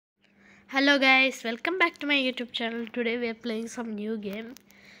Hello guys, welcome back to my YouTube channel. Today we are playing some new game.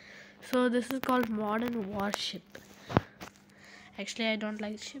 So this is called Modern Warship. Actually I don't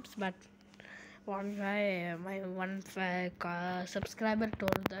like ships, but one guy, my subscriber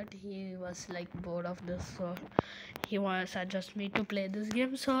told that he was like bored of this, so he was suggest me to play this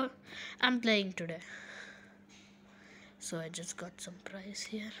game. So I'm playing today. So I just got some prize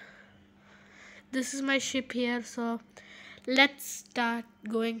here. This is my ship here, so let's start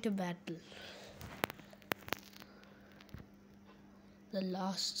going to battle. The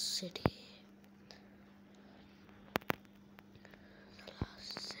Lost City. The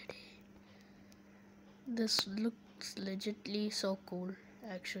Lost City. This looks legitly so cool,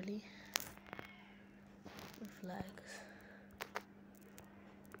 actually. The flags.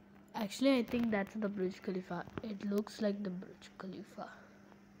 Actually, I think that's the Burj Khalifa. It looks like the Burj Khalifa.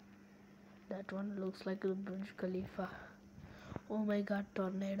 That one looks like the Burj Khalifa. Oh my god,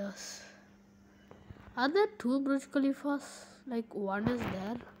 tornadoes. Are there two Burj Khalifas? Like one is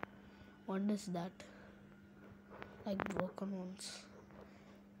there, one is that. Like broken ones.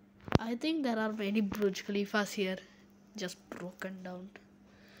 I think there are many Burj Khalifas here, just broken down.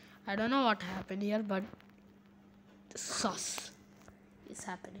 I don't know what happened here, but sauce is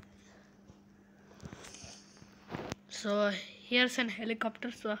happening. So here's an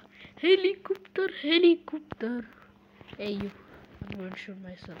helicopter. So helicopter. Hey you, I'm going to shoot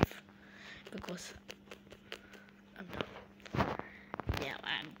myself because I'm done.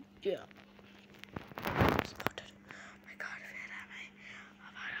 Yeah. Spotted. Oh my god, where am I?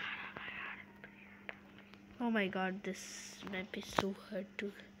 Oh my god, this map is so hard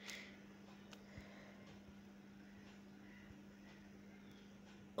to.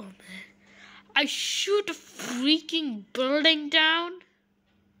 Oh man, I shoot a freaking building down.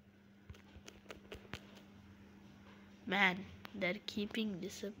 Man, they're keeping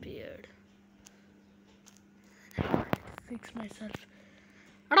disappeared. I wanted to fix myself.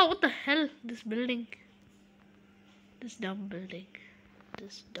 I don't know what the hell this building. This dumb building.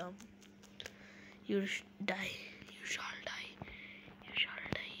 This dumb. You die. You shall die. You shall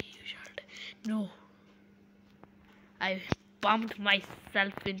die. You shall die. No. I bumped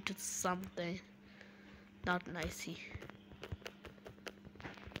myself into something. Not nicey.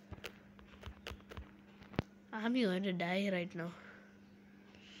 I'm going to die right now.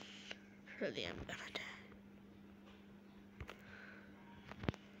 Really, I'm gonna die.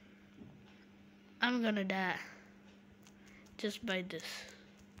 I'm gonna die. Just by this.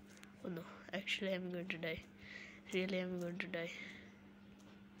 Oh no, actually I'm going to die. Really, I'm going to die.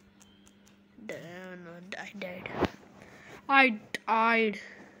 No, I died. I died.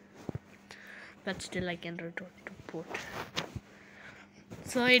 But still I can return to port.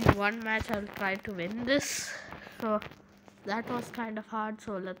 So in one match I'll try to win this. So that was kind of hard.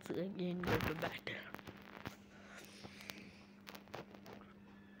 So let's again go to battle.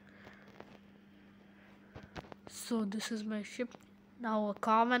 So this is my ship. Now a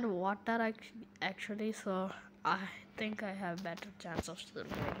common water actually. So I think I have better chance of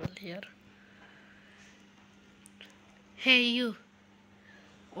survival here. Hey you,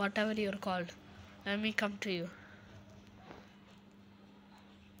 whatever you're called, let me come to you.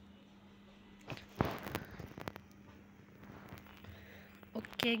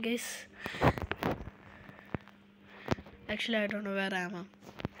 Okay guys, actually I don't know where I am.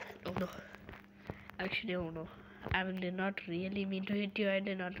 Oh no, actually oh no, I did not really mean to hit you. I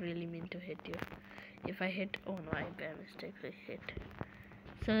did not really mean to hit you. If I hit, oh no, I by mistake hit.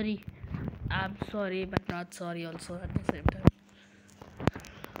 Sorry, I'm sorry but not sorry also at the same time.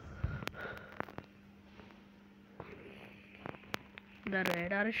 The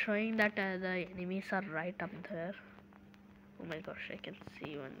radar is showing that the enemies are right up there. Oh my gosh, I can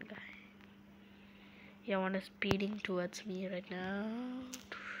see one guy. Yeah, one is speeding towards me right now.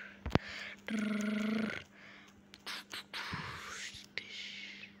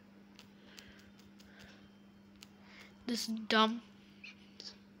 This dumb.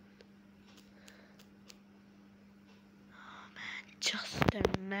 Oh man, just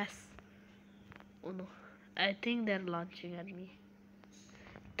a mess. Oh no, I think they're launching at me.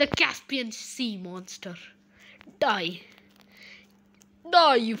 The Caspian Sea monster. Die.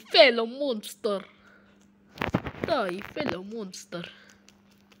 Die, you fellow monster. Die, fellow monster.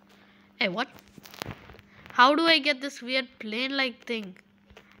 Hey, what? How do I get this weird plane-like thing?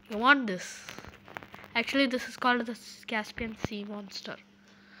 You want this? Actually, this is called the Caspian Sea monster.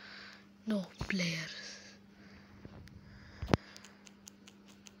 No players.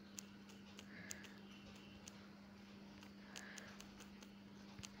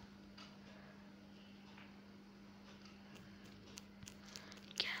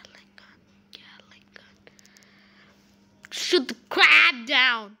 Gatling gun. Shoot the crab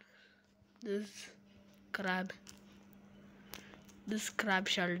down. This crab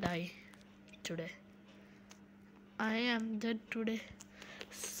shall die today. I am dead today.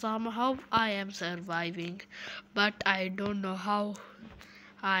 Somehow I am surviving, but I don't know how.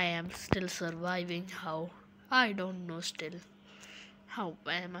 I am still surviving. How? I don't know still. How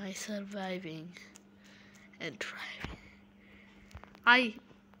am I surviving and thriving? I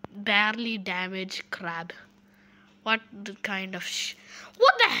barely damage crab. What the kind of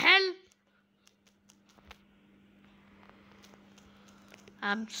what the hell?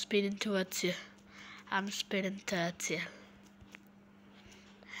 I'm speeding towards you. I'm speeding towards you.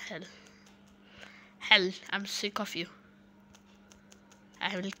 Hell, I'm sick of you.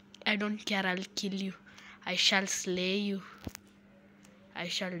 I don't care, I'll kill you. I shall slay you. I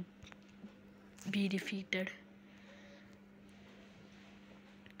shall be defeated.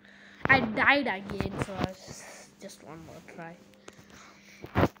 I died again, so just one more try.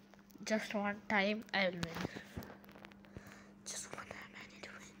 Just one time, I will win. Just one time, I need to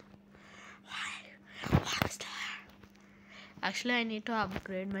win. Why? What is there? Actually, I need to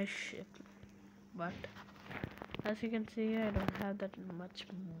upgrade my ship, but as you can see, I don't have that much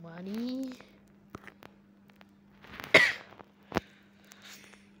money.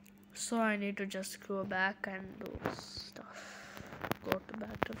 So I need to just go back and do stuff. Go to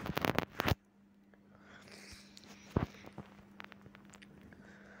battle.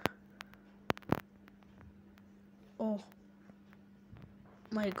 Oh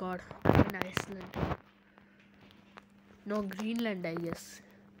my god, in Iceland. No, Greenland, I guess.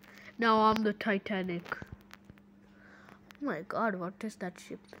 Now I'm the Titanic. Oh my god, what is that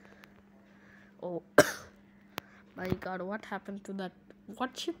ship? Oh my god, what happened to that?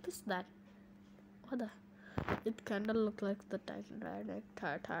 What ship is that? What the? It kinda look like the Titanic.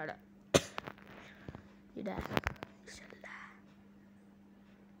 You die. You shall die.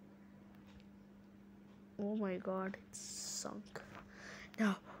 Oh my god, it's sunk.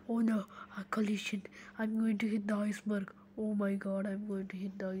 Now, oh no, a collision. I'm going to hit the iceberg. Oh my god, I'm going to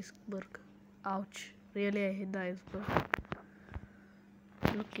hit the iceberg. Ouch. Really, I hit the iceberg.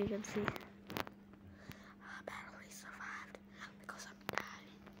 Look, you can see. I barely survived because I'm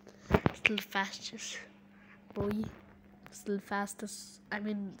dying. Still fastest boy. Still fastest. I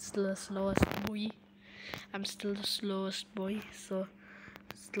mean, still the slowest boy. I'm still the slowest boy, so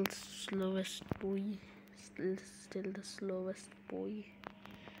still slowest boy. Still the slowest boy.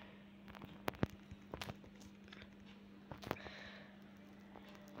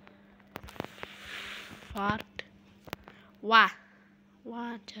 What? Why?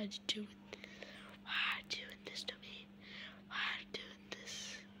 What are you doing? Why are you doing this to me? Why are you doing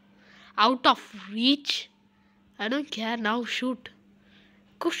this? Out of reach? I don't care now. Shoot.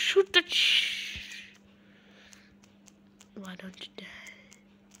 Go shoot that Why don't you die?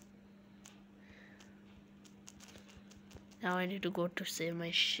 Now I need to go to save my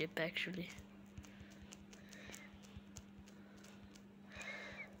ship actually.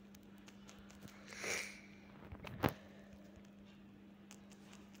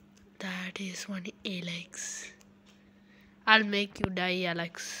 That is one Alex. I'll make you die,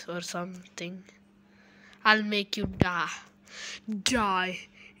 Alex, or something. I'll make you die. Die.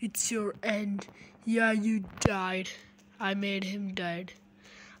 It's your end. Yeah, you died. I made him dead.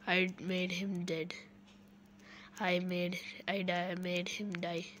 I made him dead. I made him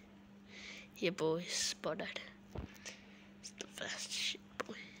die. Yeah, boy, spotted. It's the fast shit,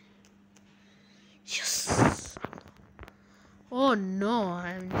 boy. Yes. Oh no,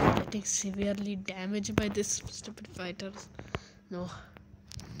 I'm getting severely damaged by this stupid fighters. No.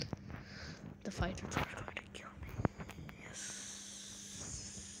 The fighters are going to kill me.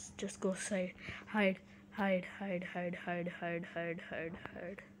 Yes. Just go side. Hide.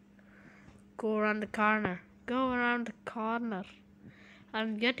 Go around the corner. Go around the corner.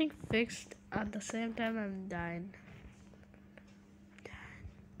 I'm getting fixed. At the same time, I'm dying.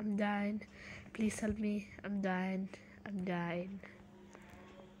 I'm dying. Please help me. I'm dying. I'm dying.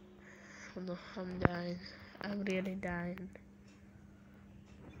 Oh no, I'm dying. I'm really dying.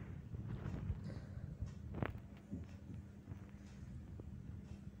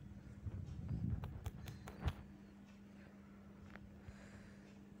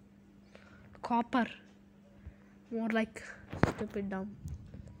 Copper. More like stupid dumb.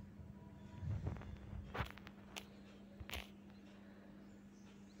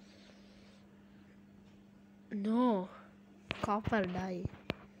 No. Copper die.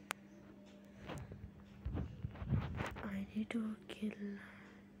 I need to kill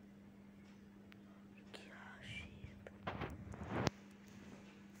sheep.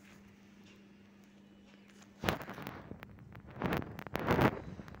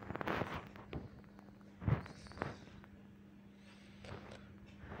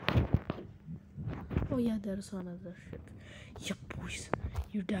 yeah, there's another ship. Yeah, boys,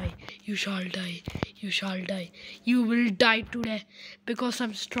 you die. You shall die. You shall die. You will die today because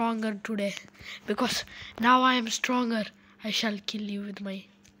I'm stronger today. Because now I am stronger. I shall kill you with my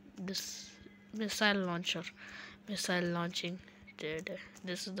this missile launcher. Missile launching.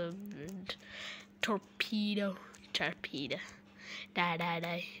 This is the torpedo. Torpedo. Die, die,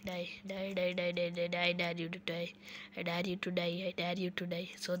 die, die, die, die, die, die, die, die, I dare you to die. I dare you to die. I dare you to die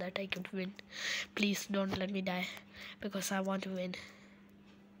so that I can win. Please don't let me die because I want to win.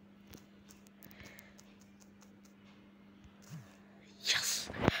 Yes,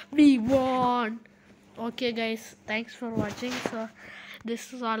 we won. Okay, guys, thanks for watching. So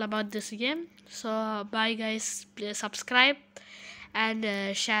this is all about this game. So bye, guys. Please subscribe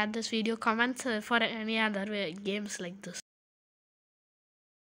and share this video. Comments for any other games like this.